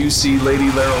and you see Lady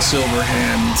Laryl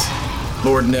Silverhand,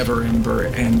 Lord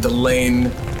Neverember, and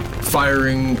Delane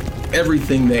firing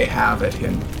everything they have at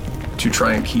him to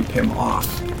try and keep him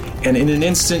off. And in an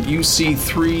instant, you see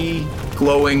 3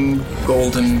 glowing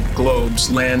golden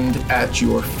globes land at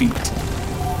your feet.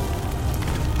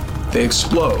 They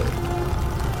explode,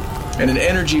 and an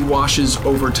energy washes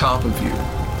over top of you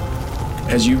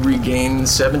as you regain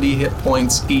 70 hit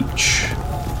points each,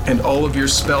 and all of your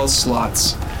spell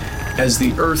slots as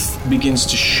the earth begins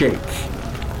to shake.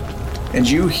 And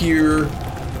you hear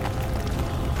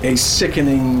a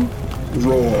sickening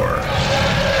roar.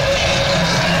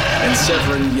 And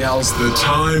Severin yells, "The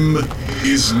time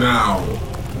is now."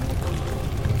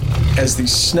 As the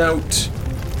snout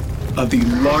of the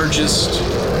largest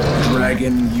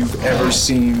dragon you've ever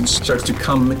seen starts to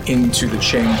come into the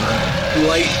chamber.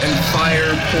 Light and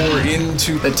fire pour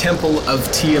into the temple of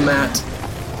Tiamat.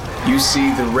 You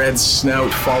see the red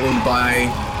snout followed by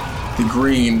the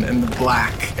green and the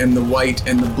black and the white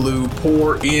and the blue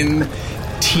pour in.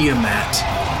 Tiamat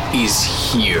is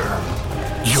here.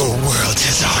 Your world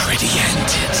has already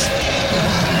ended.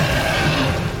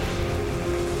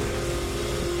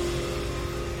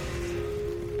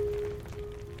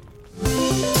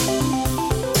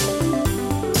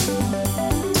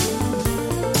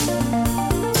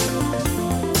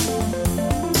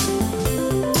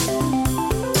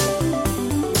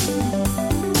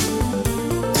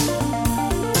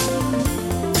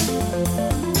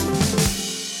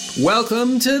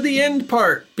 Welcome to the end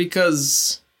part,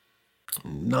 because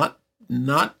I'm not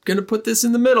gonna put this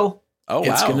in the middle. Oh,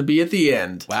 It's wow. gonna be at the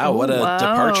end. Wow, what a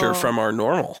departure from our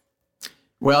normal.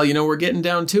 Well, we're getting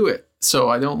down to it, so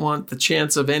I don't want the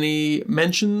chance of any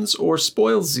mentions or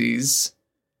spoilsies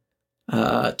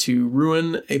to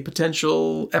ruin a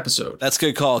potential episode. That's a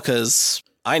good call, because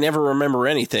I never remember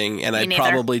anything, and I'd neither.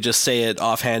 probably just say it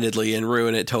offhandedly and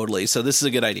ruin it totally. So this is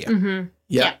a good idea. Mm-hmm.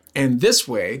 Yeah. And this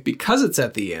way, because it's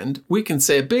at the end, we can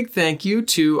say a big thank you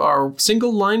to our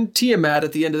single line Tiamat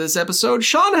at the end of this episode,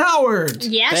 Sean Howard.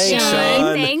 Yes, Thanks, Sean.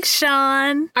 Sean. Thanks,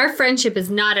 Sean. Our friendship is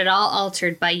not at all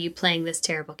altered by you playing this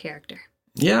terrible character.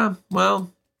 Yeah,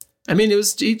 well, I mean, it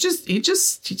was he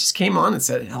just came on and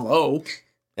said hello.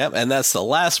 Yep, and that's the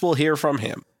last we'll hear from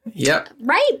him. Yep.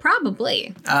 Right,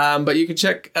 probably. But you can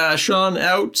check Sean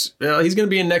out. He's going to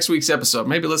be in next week's episode.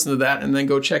 Maybe listen to that and then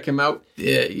go check him out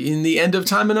in The End of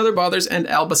Time and Other Bothers and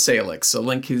Alba Salix. I'll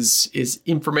link his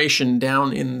information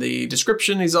down in the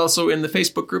description. He's also in the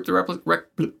Facebook group,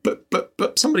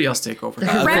 somebody else take over. of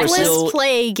course, Reckless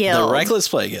Play Guild. The Reckless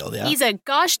Play Guild, yeah. He's a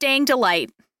gosh dang delight.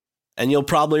 And you'll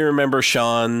probably remember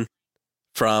Sean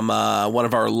from one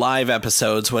of our live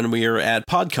episodes when we were at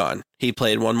PodCon. He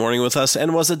played one morning with us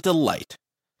and was a delight.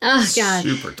 Oh, God.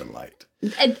 Super delight.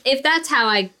 If that's how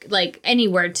I, any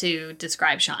word to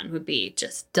describe Sean would be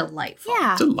just delightful.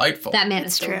 Yeah. Delightful. That man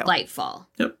That's is true. delightful.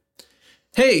 Yep.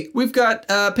 Hey, we've got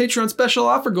a Patreon special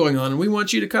offer going on, and we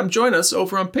want you to come join us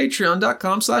over on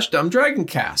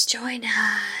patreon.com/dumbdragoncast. Join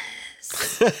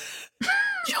us.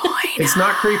 Join It's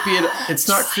not creepy. It's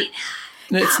not creepy.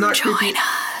 It's not creepy.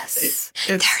 us.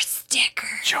 It's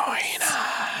Stickers. Join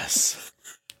us.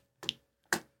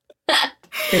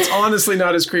 it's honestly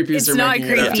not as creepy as It's they're not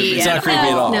making it out to creepy be. It's not creepy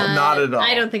at all. No, Not at all.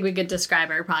 I don't think we could describe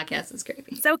our podcast as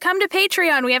creepy. So come to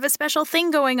Patreon. We have a special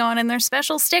thing going on, and there's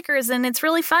special stickers, and it's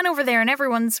really fun over there, and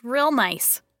everyone's real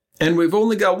nice. And we've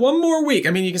only got one more week.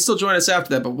 I mean, you can still join us after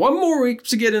that, but one more week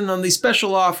to get in on the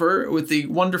special offer with the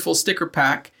wonderful sticker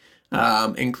pack,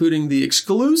 including the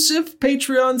exclusive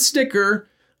Patreon sticker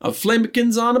of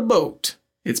Flamekins on a Boat.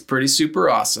 It's pretty super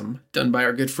awesome. Done by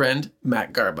our good friend,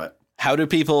 Matt Garbutt. How do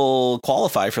people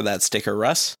qualify for that sticker,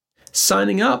 Russ?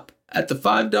 Signing up at the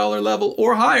 $5 level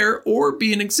or higher, or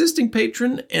be an existing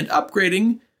patron and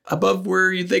upgrading above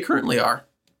where they currently are.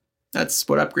 That's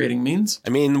what upgrading means. I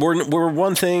mean, we're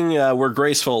one thing, we're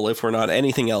graceful if we're not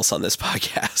anything else on this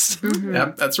podcast. Mm-hmm.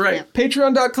 Yep, that's right. Yep.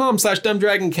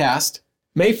 Patreon.com/dumbdragoncast.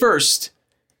 May 1st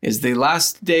is the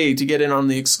last day to get in on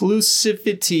the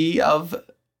exclusivity of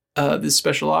this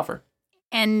special offer.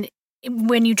 And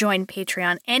when you join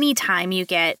Patreon, anytime you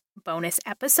get bonus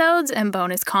episodes and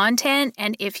bonus content.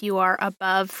 And if you are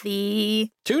above the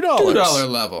 $2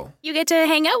 level, you get to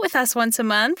hang out with us once a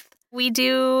month. We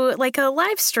do like a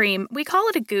live stream. We call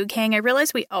it a Goog Hang. I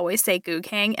realize we always say Goog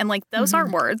Hang, and like those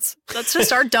aren't words. That's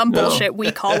just our dumb bullshit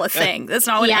we call a thing. That's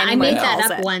not what anyone I made calls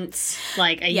that up it. once,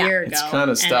 like a year ago. It's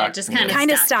kind of stuck. And it just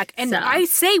kind of stuck. And I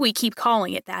say we keep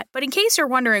calling it that. But in case you're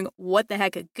wondering what the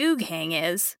heck a Goog Hang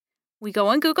is, we go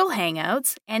on Google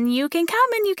Hangouts, and you can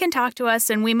come and you can talk to us,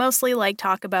 and we mostly like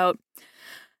talk about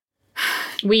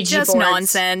Ouija just boards.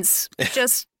 nonsense,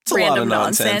 just a lot random of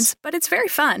nonsense, but it's very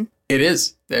fun. it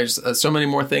is. There's so many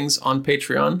more things on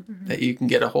Patreon that you can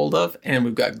get a hold of. And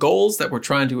we've got goals that we're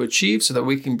trying to achieve so that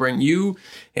we can bring you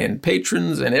and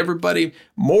patrons and everybody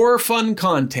more fun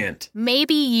content.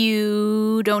 Maybe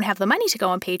you don't have the money to go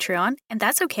on Patreon, and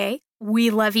that's okay. We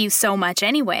love you so much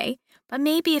anyway. But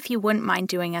maybe if you wouldn't mind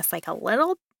doing us like a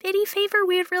little bitty favor,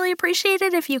 we'd really appreciate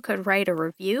it if you could write a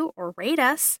review or rate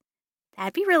us.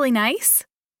 That'd be really nice.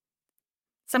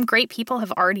 Some great people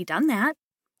have already done that.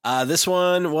 This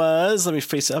one was, let me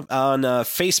face up, on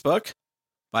Facebook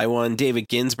by one David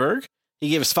Ginsberg. He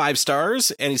gave us 5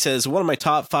 stars, and he says, one of my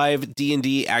top 5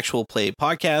 D&D actual play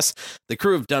podcasts. The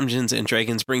crew of Dungeons &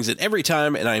 Dragons brings it every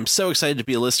time, and I am so excited to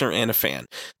be a listener and a fan.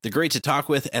 They're great to talk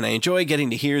with, and I enjoy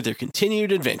getting to hear their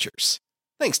continued adventures.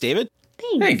 Thanks, David.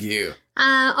 Thanks. Thank you.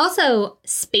 Also,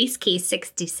 Space Case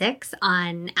 66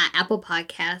 on Apple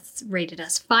Podcasts rated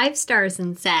us 5 stars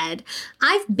and said,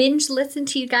 I've binge listened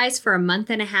to you guys for a month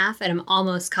and a half and I'm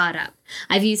almost caught up.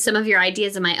 I've used some of your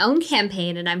ideas in my own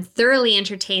campaign and I'm thoroughly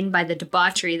entertained by the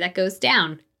debauchery that goes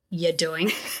down. You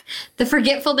doing? The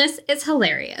forgetfulness is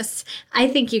hilarious. I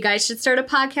think you guys should start a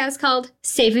podcast called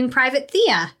Saving Private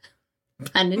Thea.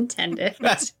 Pun intended.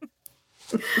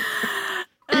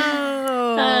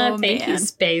 Thank you,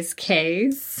 Space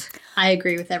Case. I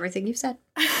agree with everything you've said.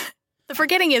 The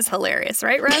forgetting is hilarious,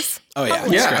 right, Russ? Oh, yeah.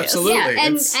 Yeah, absolutely.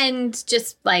 Yeah, and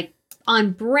just like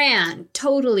on brand,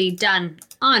 totally done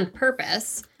on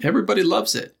purpose. Everybody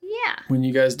loves it. Yeah. When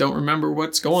you guys don't remember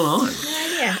what's going on. No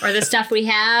idea. Or the stuff we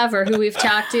have, or who we've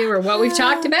talked to, or what we've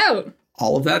talked about.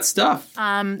 All of that stuff.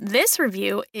 This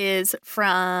review is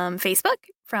from Facebook,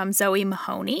 from Zoe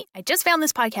Mahoney. I just found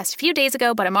this podcast a few days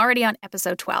ago, but I'm already on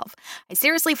episode 12. I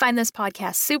seriously find this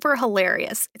podcast super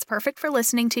hilarious. It's perfect for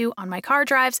listening to on my car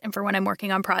drives and for when I'm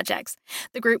working on projects.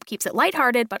 The group keeps it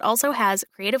lighthearted, but also has a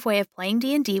creative way of playing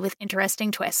D&D with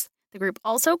interesting twists. The group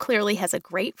also clearly has a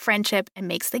great friendship and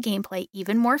makes the gameplay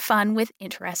even more fun with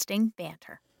interesting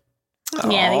banter.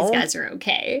 Yeah, these guys are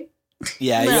okay.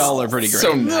 Yeah, y'all are pretty great.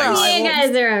 So nice. You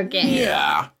guys are okay.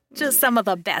 Yeah. Just some of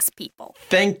the best people.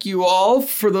 Thank you all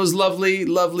for those lovely,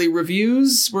 lovely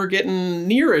reviews. We're getting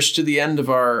nearish to the end of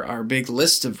our big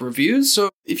list of reviews.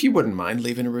 So if you wouldn't mind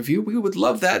leaving a review, we would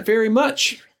love that very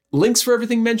much. Links for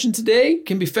everything mentioned today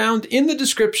can be found in the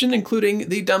description, including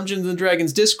the Dungeons &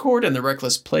 Dragons Discord and the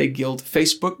Reckless Play Guild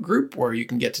Facebook group, where you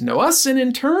can get to know us, and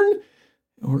in turn,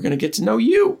 we're going to get to know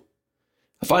you.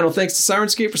 A final thanks to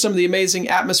Sirenscape for some of the amazing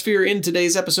atmosphere in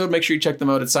today's episode. Make sure you check them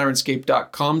out at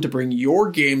Sirenscape.com to bring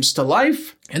your games to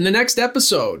life. And the next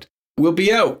episode will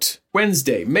be out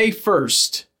Wednesday, May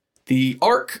 1st. The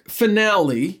arc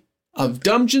finale of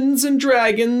Dungeons &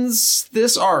 Dragons,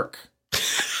 this arc.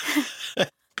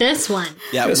 This one.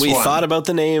 Yeah, This we one. thought about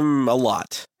the name a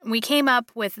lot. We came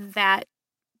up with that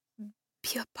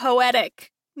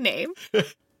poetic name.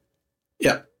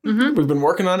 Yeah. Mm-hmm. We've been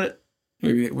working on it.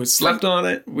 We slept on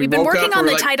it. We've been woke working up, on we're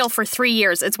the like, title for 3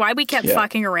 years. It's why we kept Yeah.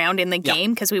 fucking around in the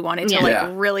game, because we wanted to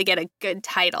Yeah. really get a good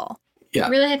title. Yeah.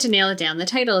 Really had to nail it down. The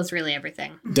title is really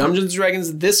everything. Dungeons &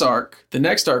 Dragons, this arc. The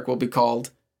next arc will be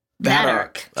called That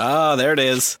Arc. Oh, there it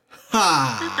is.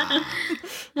 Ha!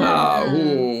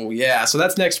 Ooh, yeah. So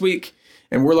that's next week,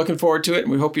 and we're looking forward to it,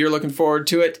 and we hope you're looking forward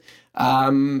to it.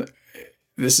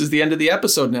 This is the end of the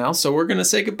episode now, so we're going to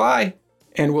say goodbye,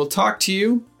 and we'll talk to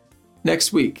you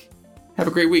next week. Have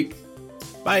a great week.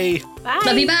 Bye. Bye.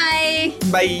 Love you, bye.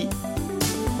 Bye.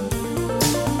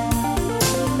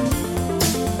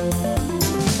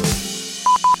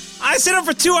 I sit up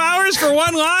for 2 hours for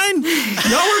one line? No,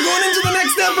 we're going into the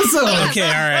next episode. Okay,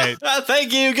 all right.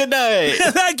 Thank you. Good night.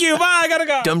 Thank you. Bye. I gotta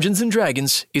go. Dungeons &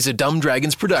 Dragons is a Dumb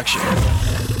Dragons production.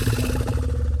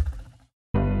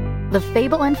 the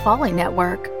Fable and Folly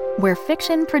Network, where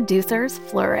fiction producers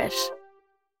flourish.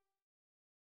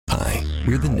 Hi,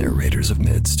 we're the narrators of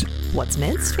Midst. What's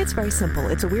Midst? It's very simple.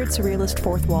 It's a weird, surrealist,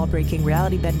 fourth-wall-breaking,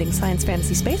 reality-bending science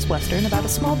fantasy space western about a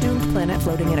small doomed planet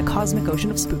floating in a cosmic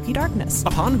ocean of spooky darkness.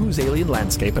 Upon whose alien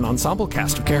landscape an ensemble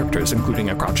cast of characters, including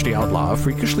a crotchety outlaw, a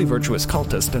freakishly virtuous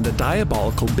cultist, and a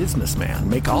diabolical businessman,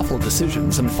 make awful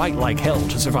decisions and fight like hell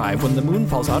to survive when the moon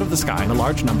falls out of the sky and a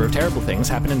large number of terrible things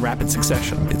happen in rapid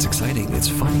succession. It's exciting, it's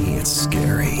funny, it's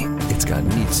scary. It's got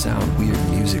neat sound, weird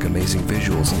music, amazing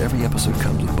visuals, and every episode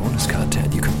comes with bonus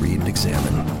content you can read and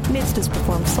examine. Midst is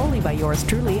performed solely by yours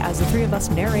truly, as the three of us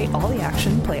narrate all the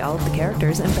action, play all of the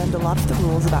characters, and bend a lot of the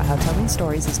rules about how telling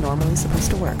stories is normally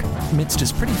supposed to work. Midst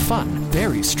is pretty fun,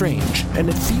 very strange, and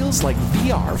it feels like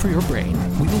VR for your brain.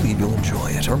 We believe you'll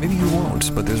enjoy it, or maybe you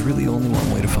won't, but there's really only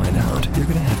one way to find out. You're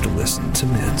gonna have to listen to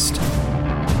Midst.